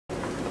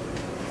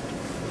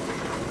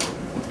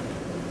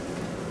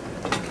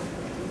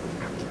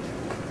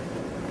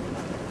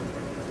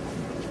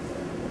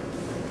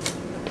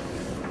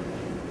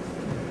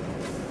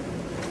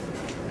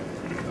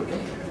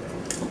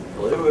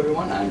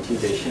everyone. I'm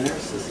TJ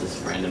Shinners. This is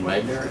Brandon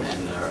Wagner,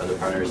 and our other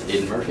partner is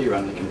Aiden Murphy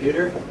running the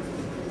computer.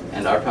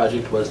 And our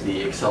project was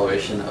the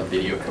acceleration of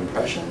video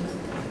compression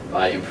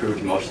by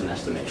improved motion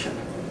estimation.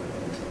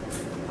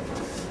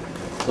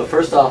 So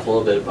first off, a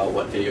little bit about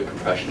what video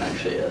compression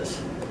actually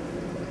is.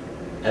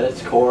 At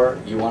its core,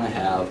 you want to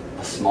have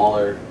a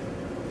smaller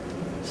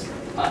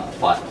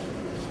file.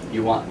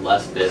 You want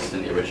less bits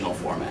than the original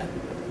format.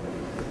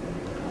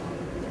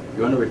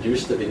 You want to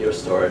reduce the video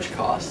storage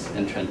costs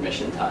and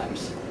transmission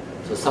times.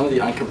 So some of the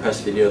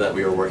uncompressed video that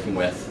we were working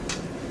with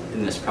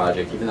in this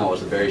project, even though it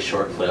was a very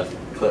short clip,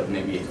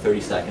 maybe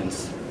 30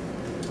 seconds,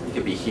 it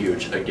could be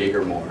huge, a gig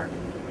or more.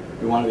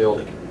 We want to be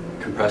able to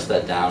compress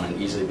that down and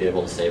easily be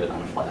able to save it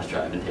on a flash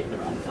drive and take it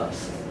around with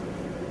us.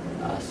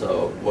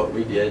 So what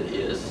we did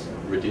is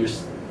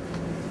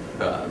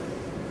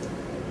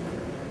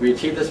we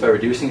achieved this by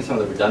reducing some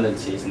of the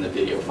redundancies in the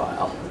video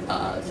file.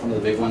 Some of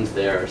the big ones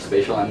there are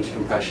spatial image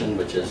compression,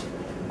 which is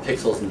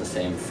pixels in the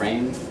same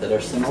frame that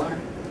are similar,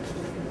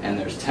 and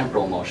there's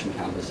temporal motion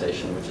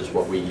compensation, which is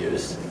what we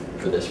use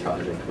for this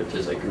project, which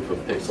is a group of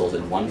pixels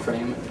in one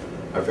frame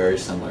are very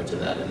similar to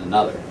that in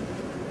another.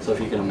 So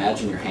if you can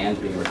imagine your hand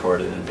being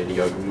recorded in a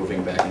video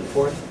moving back and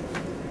forth,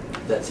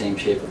 that same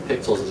shape of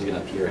pixels is going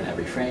to appear in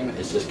every frame.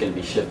 It's just going to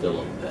be shifted a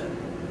little bit.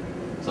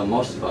 So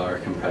most of our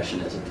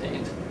compression is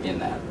obtained in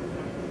that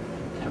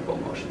temporal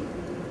motion.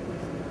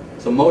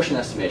 So motion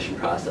estimation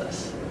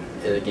process,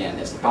 again,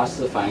 is the process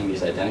of finding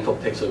these identical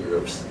pixel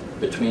groups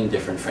between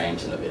different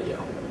frames in a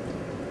video.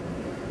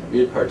 We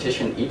would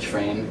partition each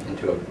frame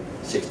into a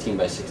 16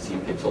 by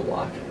 16 pixel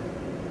block.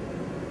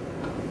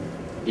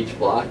 Each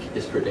block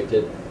is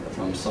predicted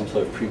from some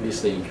sort of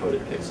previously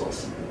encoded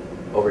pixels.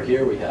 Over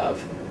here we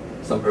have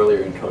some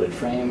earlier encoded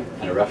frame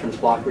and a reference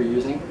block we're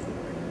using,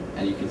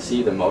 and you can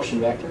see the motion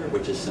vector,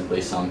 which is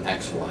simply some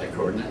XY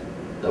coordinate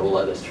that will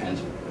let us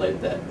translate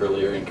that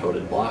earlier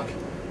encoded block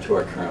to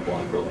our current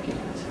block we're looking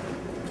at.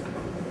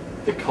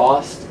 The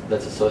cost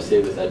that's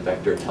associated with that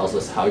vector tells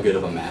us how good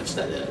of a match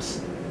that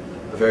is.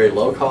 A very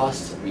low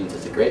cost means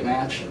it's a great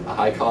match. A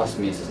high cost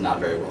means it's not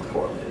very well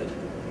correlated.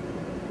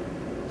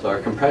 So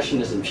our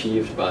compression is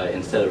achieved by,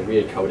 instead of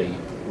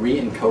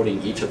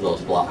re-encoding each of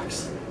those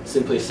blocks,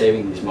 simply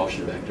saving these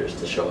motion vectors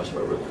to show us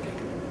where we're looking.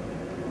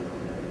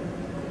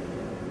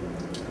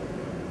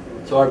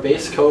 So our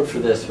base code for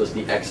this was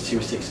the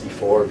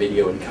X264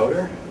 video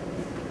encoder.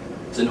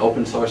 It's an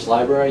open source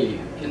library. You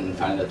can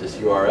find it at this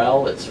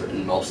URL. It's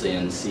written mostly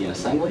in C and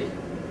assembly.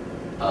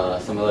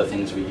 Some other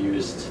things we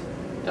used,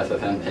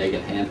 MPEG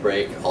and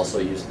Handbrake also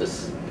used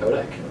this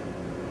codec.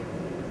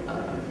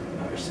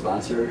 Our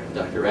sponsor,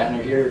 Dr.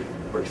 Ratner here,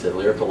 works at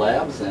Lyrical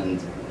Labs,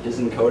 and his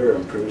encoder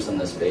improves on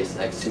this base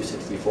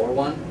X264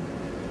 one.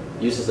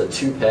 Uses a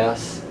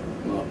two-pass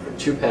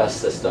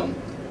system.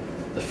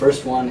 The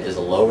first one is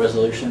a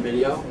low-resolution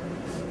video,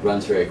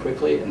 runs very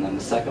quickly, and then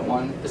the second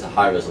one is a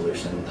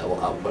high-resolution that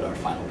will output our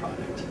final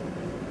product.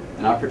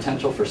 And our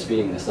potential for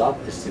speeding this up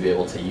is to be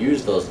able to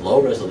use those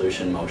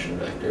low-resolution motion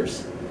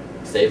vectors,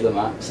 save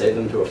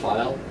them to a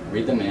file,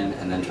 read them in,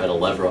 and then try to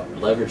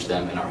leverage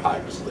them in our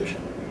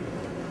high-resolution.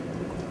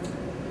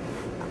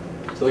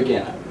 So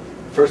again,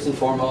 first and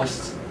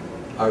foremost,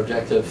 our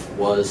objective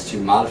was to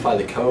modify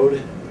the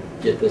code,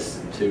 get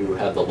this to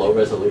have the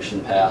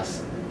low-resolution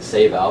pass,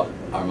 save out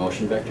our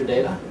motion vector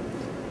data,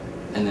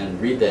 and then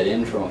read that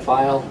in from a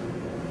file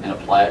and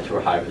apply it to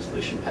our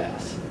high-resolution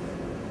pass.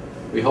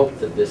 We hoped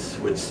that this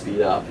would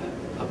speed up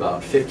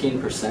about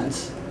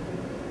 15%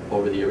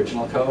 over the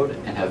original code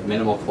and have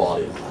minimal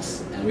quality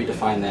loss. And we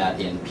define that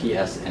in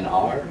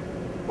PSNR,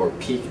 or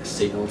peak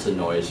signal to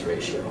noise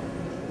ratio.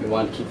 We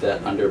wanted to keep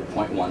that under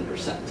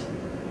 0.1%.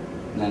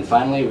 And then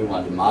finally, we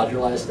wanted to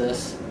modularize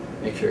this,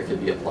 make sure it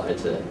could be applied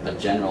to a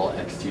general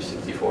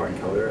X264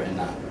 encoder and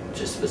not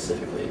just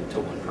specifically to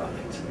one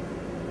product.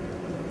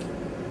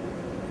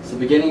 So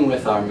beginning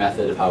with our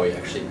method of how we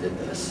actually did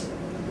this.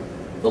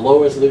 The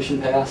low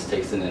resolution pass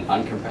takes in an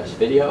uncompressed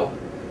video,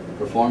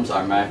 performs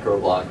our macro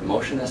block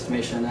motion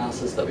estimation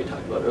analysis that we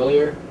talked about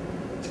earlier.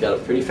 It's got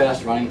a pretty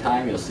fast running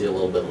time. You'll see a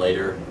little bit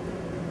later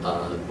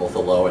both the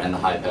low and the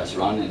high pass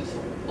run is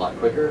a lot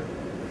quicker.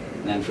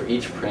 And then for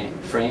each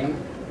frame,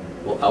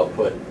 we'll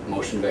output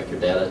motion vector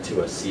data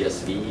to a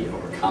CSV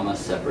or comma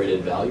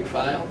separated value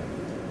file.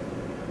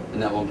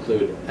 And that will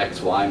include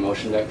XY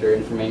motion vector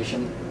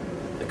information,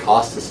 the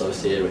cost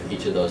associated with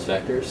each of those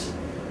vectors,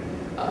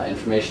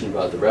 information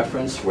about the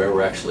reference, where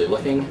we're actually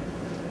looking,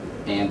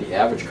 and the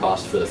average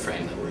cost for the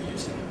frame that we're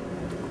using.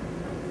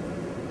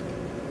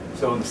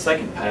 So in the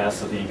second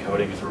pass of the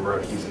encoding is where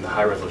we're using the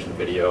high resolution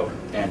video,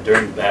 and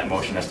during that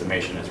motion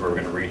estimation is where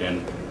we're going to read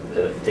in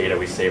the data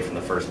we saved from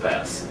the first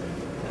pass.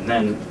 And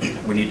then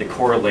we need to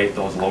correlate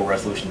those low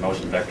resolution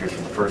motion vectors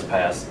from the first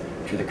pass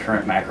to the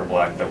current macro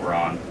block that we're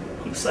on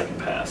the second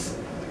pass.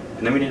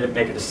 And then we need to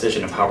make a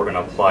decision of how we're going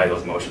to apply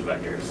those motion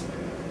vectors.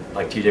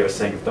 Like TJ was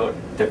saying,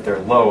 if they're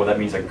low, that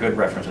means a good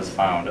reference was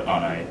found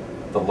on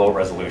the low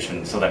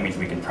resolution, so that means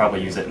we can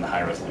probably use it in the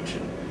high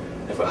resolution.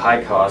 If a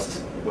high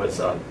cost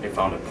was, they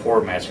found a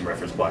poor matching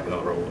reference block in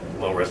the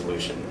low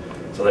resolution,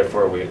 So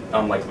therefore, we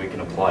unlikely we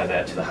can apply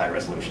that to the high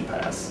resolution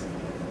pass.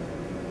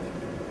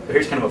 So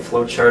here's kind of a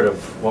flow chart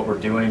of what we're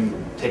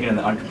doing. Taking in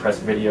the uncompressed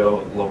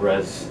video, low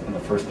res on the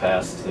first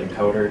pass to the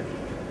encoder.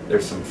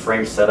 There's some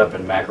frame setup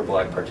and macro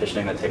block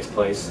partitioning that takes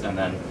place, and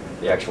then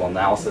the actual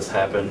analysis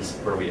happens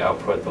where we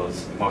output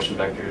those motion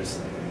vectors.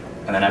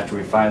 And then after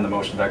we find the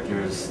motion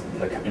vectors,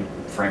 the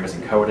frame is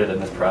encoded,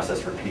 and this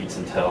process repeats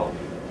until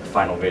the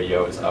final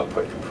video is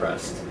output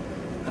compressed.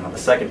 And on the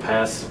second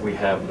pass, we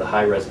have the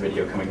high-res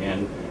video coming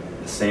in.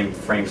 The same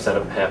frame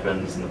setup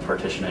happens and the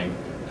partitioning.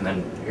 And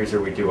then here's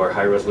where we do our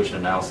high-resolution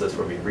analysis,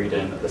 where we read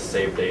in the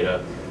saved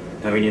data,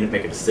 and we need to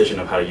make a decision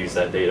of how to use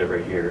that data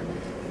right here.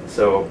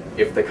 So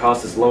if the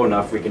cost is low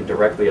enough, we can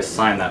directly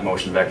assign that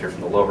motion vector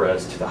from the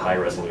low-res to the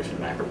high-resolution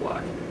macro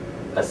block.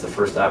 That's the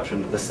first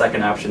option. The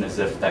second option is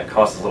if that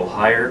cost is a little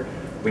higher,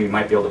 we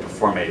might be able to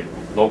perform a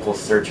local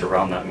search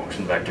around that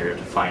motion vector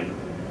to find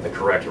the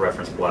correct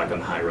reference block on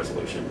the high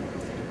resolution.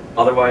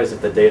 Otherwise,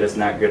 if the data is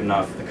not good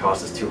enough, the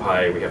cost is too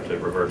high, we have to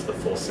revert to the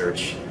full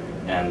search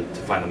and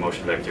to find the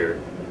motion vector.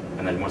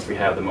 And then once we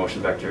have the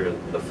motion vector,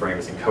 the frame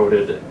is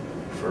encoded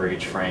for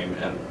each frame,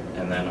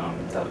 and then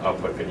that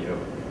output video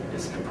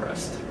is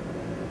compressed.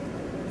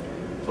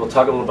 So we'll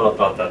talk a little bit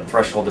about the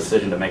threshold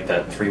decision to make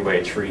that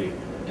three-way tree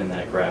in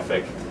that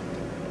graphic.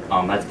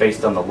 That's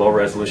based on the low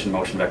resolution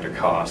motion vector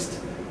cost,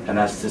 and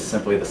that's just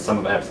simply the sum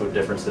of absolute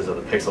differences of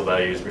the pixel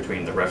values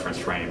between the reference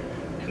frame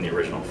and the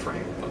original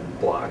frame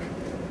block,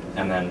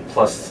 and then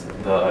plus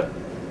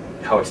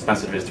how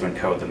expensive it is to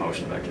encode the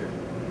motion vector.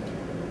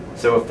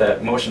 So if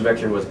that motion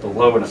vector was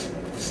below an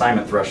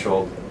assignment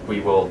threshold, we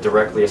will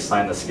directly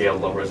assign the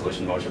scaled low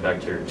resolution motion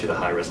vector to the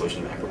high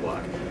resolution macro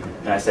block.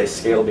 And I say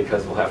scale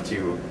because we'll have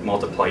to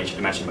multiply each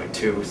dimension by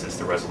 2 since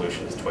the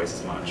resolution is twice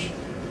as much.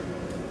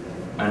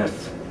 And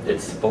if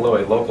it's below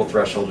a local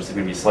threshold, which is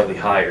going to be slightly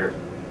higher,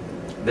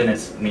 then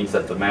it means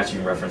that the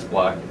matching reference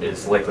block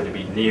is likely to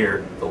be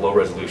near the low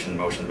resolution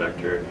motion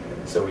vector,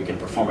 so we can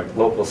perform a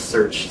local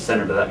search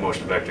centered to that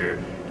motion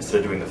vector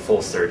instead of doing the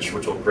full search,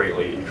 which will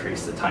greatly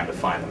increase the time to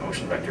find the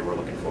motion vector we're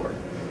looking for.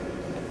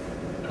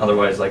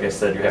 Otherwise, like I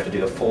said, you have to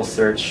do the full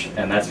search,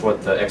 and that's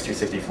what the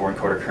X264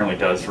 encoder currently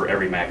does for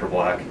every macro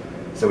block,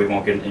 so we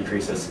won't get an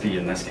increase of speed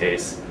in this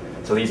case.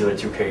 So these are the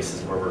two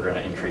cases where we're going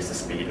to increase the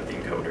speed of the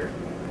encoder.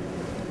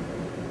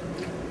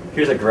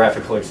 Here's a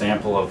graphical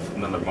example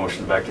of the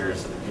motion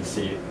vectors. You can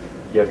see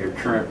you have your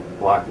current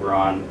block we're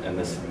on, and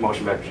this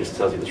motion vector just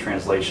tells you the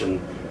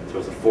translation. So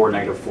it's a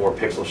 -4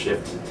 pixel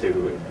shift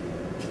to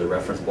the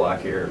reference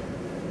block here.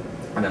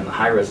 And then the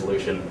high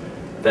resolution,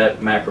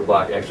 that macro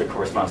block actually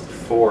corresponds to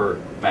 4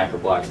 macro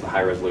blocks in the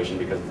high resolution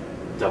because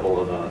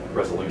double of the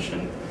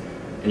resolution.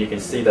 And you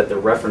can see that the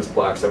reference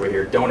blocks over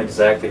here don't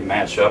exactly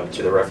match up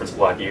to the reference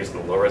block used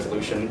in the low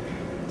resolution.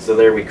 So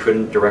there we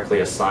couldn't directly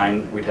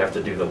assign. We'd have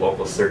to do the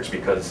local search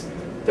because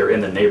they're in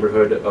the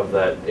neighborhood of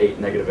that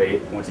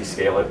 -8 once you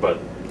scale it, but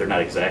they're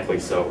not exactly.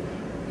 So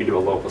you do a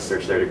local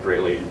search there to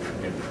greatly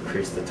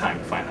increase the time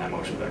to find that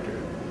motion vector.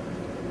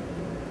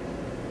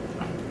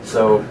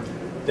 So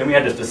then we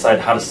had to decide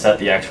how to set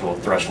the actual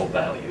threshold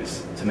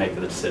values to make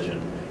the decision.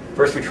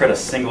 First, we tried a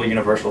single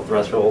universal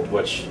threshold,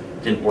 which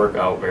didn't work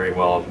out very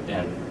well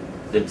and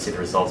didn't see the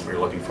results we were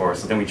looking for.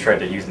 So then we tried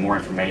to use more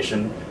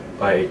information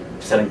by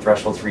setting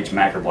thresholds for each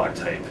macro block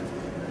type.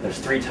 There's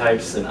 3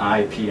 types, an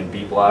I, P, and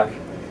B block.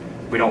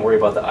 We don't worry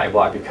about the I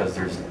block because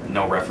there's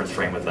no reference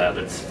frame with that.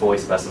 It's fully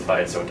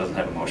specified, so it doesn't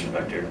have a motion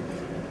vector.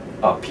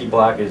 P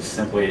block is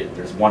simply,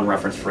 there's 1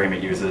 reference frame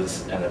it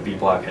uses, and the B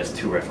block has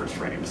 2 reference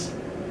frames.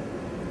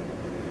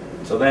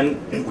 So then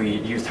we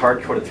used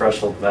hard-coded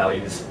threshold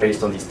values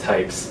based on these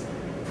types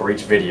for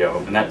each video,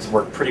 and that's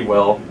worked pretty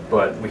well,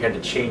 but we had to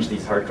change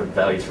these hard-coded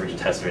values for each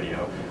test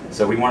video.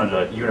 So we wanted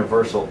a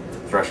universal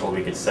threshold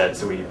we could set,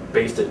 so we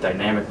based it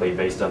dynamically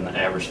based on the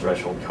average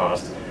threshold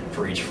cost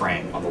for each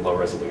frame on the low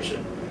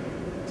resolution.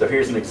 So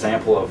here's an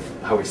example of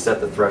how we set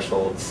the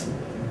thresholds.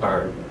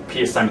 Our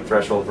P assignment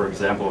threshold, for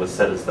example, was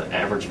set as the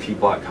average P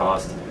block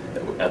cost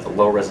at the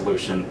low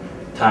resolution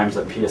times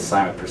the P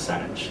assignment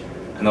percentage.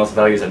 And those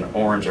values in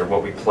orange are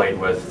what we played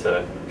with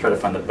to try to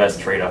find the best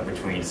trade-off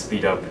between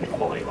speed up and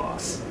quality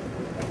loss.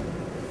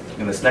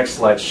 And this next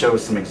slide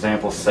shows some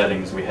example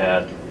settings we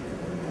had.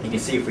 You can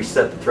see if we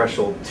set the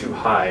threshold too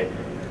high,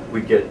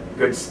 we'd get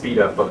good speed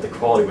up, but the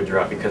quality would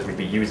drop because we'd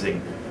be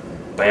using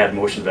bad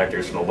motion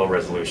vectors from the low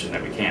resolution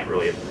that we're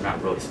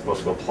not really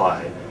supposed to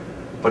apply.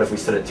 But if we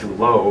set it too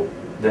low,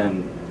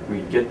 then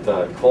we'd get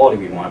the quality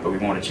we want, but we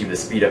won't achieve the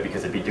speed up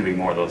because it'd be doing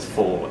more of those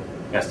full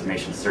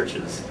estimation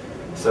searches.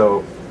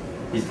 So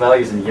these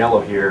values in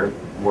yellow here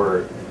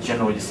were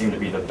generally seem to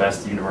be the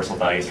best universal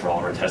values for all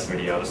of our test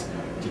videos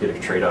to get a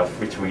trade-off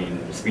between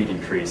speed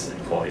increase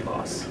and quality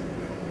loss.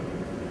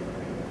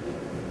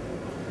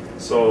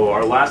 So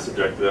our last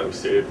objective that we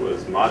stated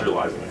was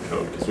modularizing the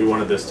code, because we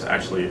wanted this to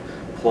actually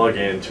plug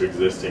into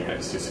existing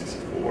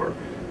X264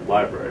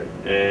 library,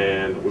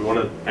 and we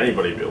wanted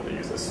anybody to be able to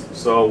use this.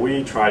 So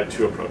we tried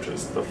 2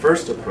 approaches. The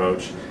first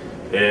approach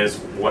is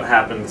what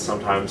happens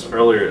sometimes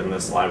earlier in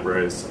this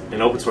library.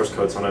 In open source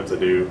code, sometimes they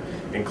do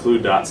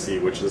include.c,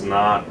 which is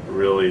not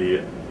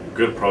really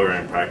good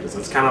programming practice.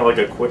 It's kind of like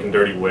a quick and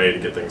dirty way to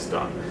get things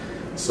done.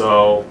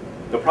 So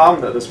the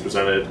problem that this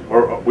presented,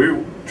 or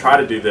we try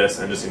to do this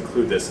and just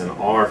include this in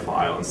our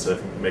file instead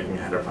of making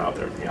a header file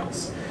with everything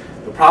else.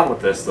 The problem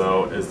with this,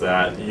 though, is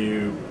that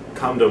you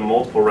come to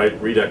multiple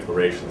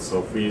redeclarations. So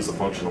if we use a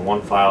function in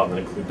one file and then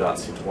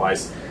include.c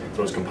twice, it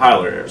throws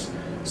compiler errors.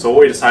 So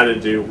what we decided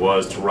to do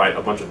was to write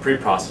a bunch of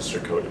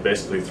preprocessor code to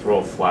basically throw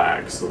a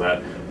flag so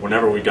that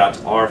whenever we got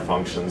to our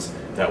functions,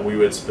 that we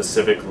would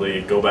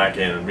specifically go back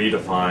in and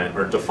redefine,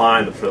 or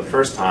define for the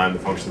first time, the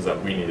functions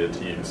that we needed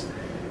to use.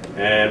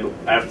 And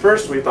at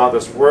first we thought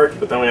this worked,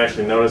 but then we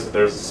actually noticed that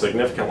there's a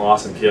significant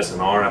loss in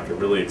PSNR after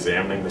really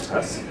examining the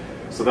tests.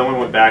 So then we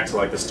went back to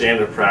like the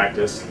standard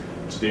practice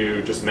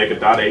to just make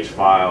a .h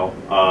file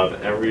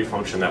of every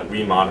function that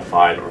we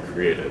modified or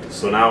created.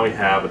 So now we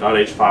have a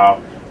 .h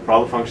file for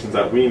all the functions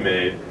that we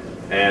made,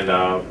 and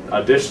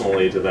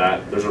additionally to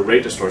that, there's a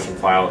rate distortion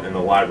file in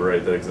the library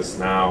that exists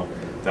now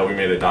that we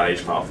made a .h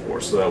file for,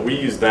 so that we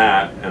use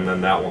that, and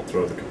then that won't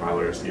throw the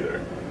compilers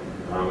either.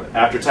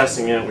 After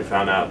testing it, we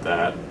found out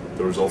that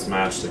the results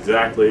matched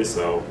exactly,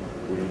 so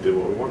we did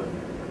what we wanted.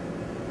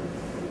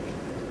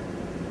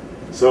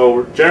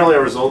 So generally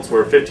our results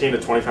were 15 to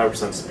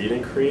 25% speed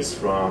increase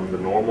from the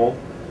normal,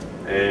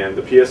 and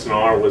the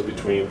PSNR was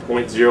between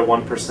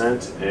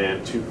 0.01%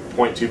 and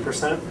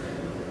 2.2%.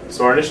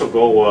 So our initial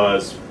goal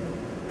was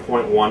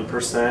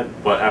 0.1%,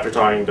 but after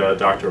talking to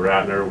Dr.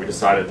 Ratner, we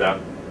decided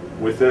that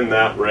within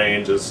that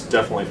range is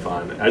definitely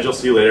fine. As you'll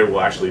see later,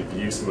 we'll actually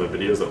view some of the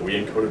videos that we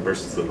encoded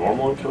versus the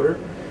normal encoder.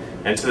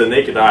 And to the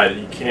naked eye,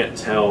 you can't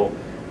tell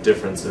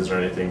differences or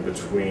anything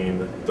between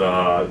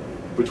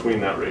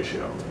that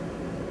ratio.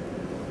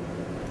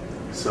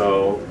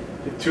 So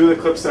two of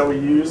the clips that we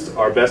used,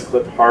 our best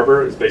clip,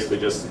 Harbor, is basically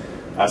just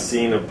a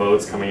scene of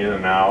boats coming in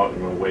and out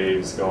and the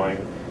waves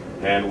going.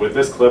 And with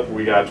this clip,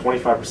 we got a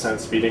 25%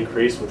 speed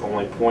increase with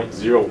only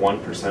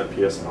 0.01%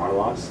 PSNR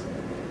loss.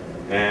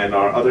 And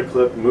our other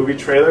clip, Movie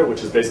Trailer,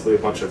 which is basically a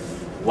bunch of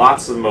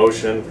lots of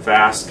motion,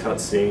 fast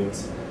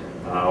cutscenes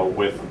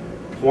with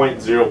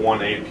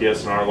 0.018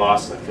 PSNR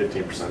loss and a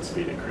 15%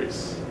 speed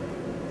increase.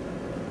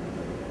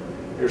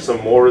 Here's some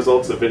more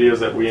results of videos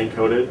that we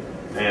encoded.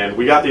 And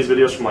we got these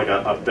videos from like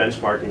a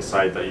benchmarking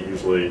site that you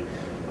usually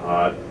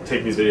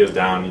take these videos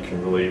down, you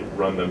can really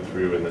run them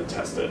through and then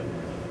test it.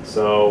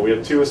 So we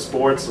have two of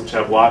sports, which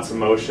have lots of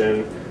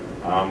motion.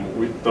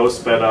 Those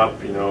sped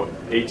up,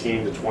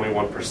 18 to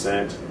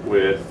 21%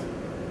 with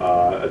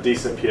a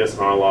decent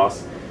PSNR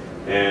loss.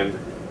 And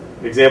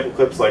example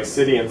clips like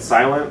City and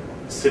Silent.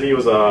 City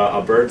was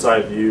a bird's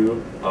eye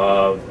view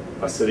of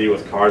a city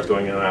with cars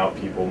going in and out,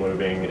 people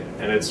moving,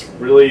 and it's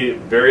really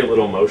very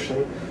little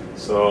motion.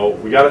 So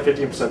we got a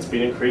 15%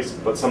 speed increase,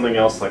 but something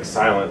else like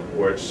Silent,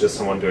 where it's just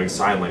someone doing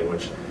sign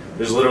language.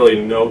 There's literally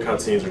no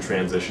cutscenes or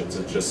transitions,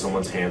 it's just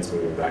someone's hands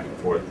moving back and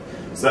forth.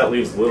 So that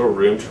leaves little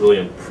room to really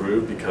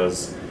improve,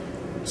 because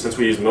since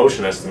we use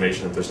motion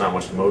estimation, if there's not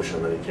much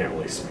motion, then you can't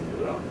really speed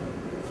it up.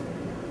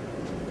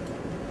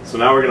 So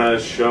now we're going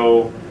to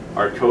show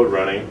our code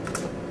running,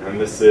 and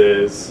this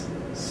is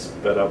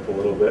sped up a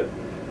little bit.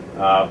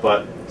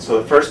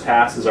 So the first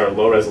pass is our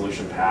low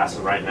resolution pass,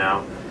 and right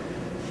now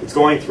it's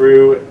going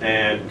through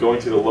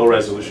the low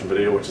resolution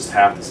video, which is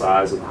half the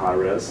size of the high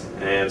res,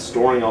 and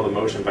storing all the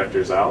motion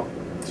vectors out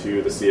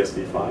to the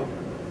CSV file.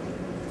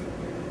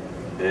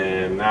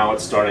 And now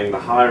it's starting the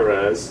high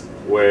res,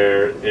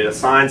 where it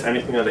assigns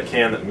anything that it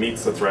can that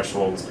meets the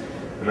thresholds,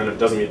 and then if it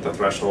doesn't meet the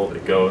threshold,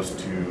 it goes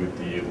to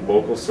the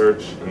local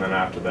search, and then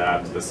after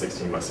that to the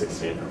 16 by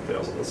 16 if it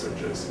fails all the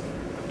searches.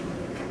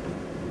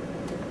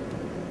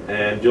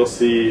 And you'll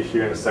see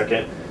here in a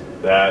second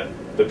that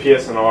the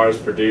PSNR is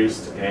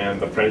produced and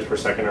the frames per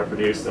second are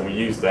produced, and we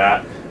use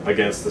that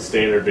against the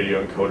standard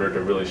video encoder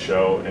to really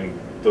show, and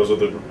those are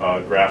the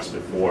graphs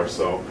before.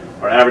 So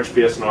our average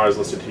PSNR is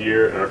listed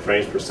here, and our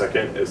frames per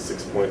second is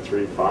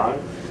 6.35.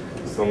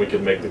 So then we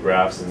could make the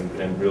graphs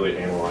and really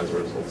analyze the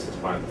results to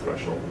find the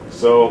threshold.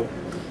 So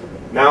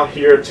now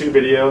here are two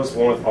videos,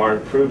 one with our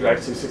improved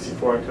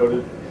X264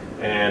 encoded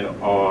and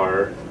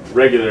our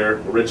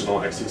regular original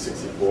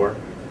X264.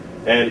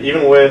 And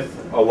even with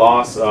a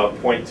loss of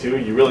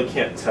 0.2, you really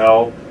can't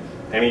tell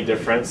any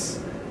difference.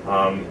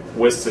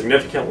 With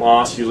significant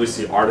loss, you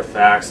usually see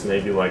artifacts,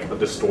 maybe like a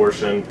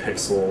distortion,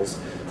 pixels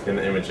in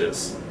the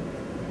images.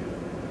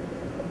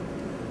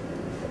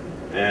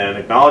 And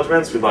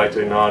acknowledgements, we'd like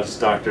to acknowledge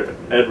Dr.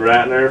 Ed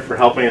Ratner for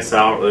helping us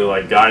out, really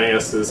like guiding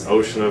us through this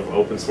ocean of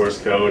open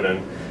source code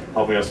and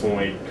helping us when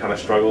we kind of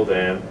struggled,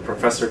 and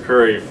Professor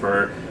Curry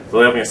for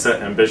really helping us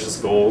set ambitious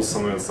goals,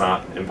 something that's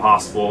not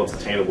impossible, it's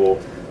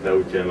attainable, that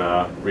we can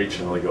reach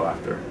and really go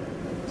after.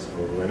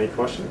 So any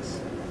questions?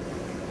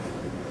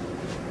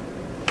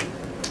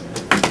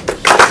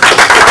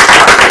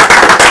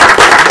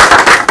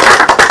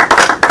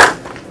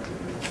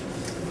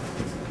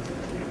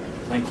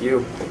 Thank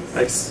you.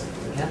 Thanks.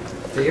 Yeah,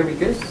 very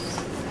good.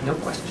 No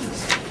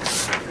questions.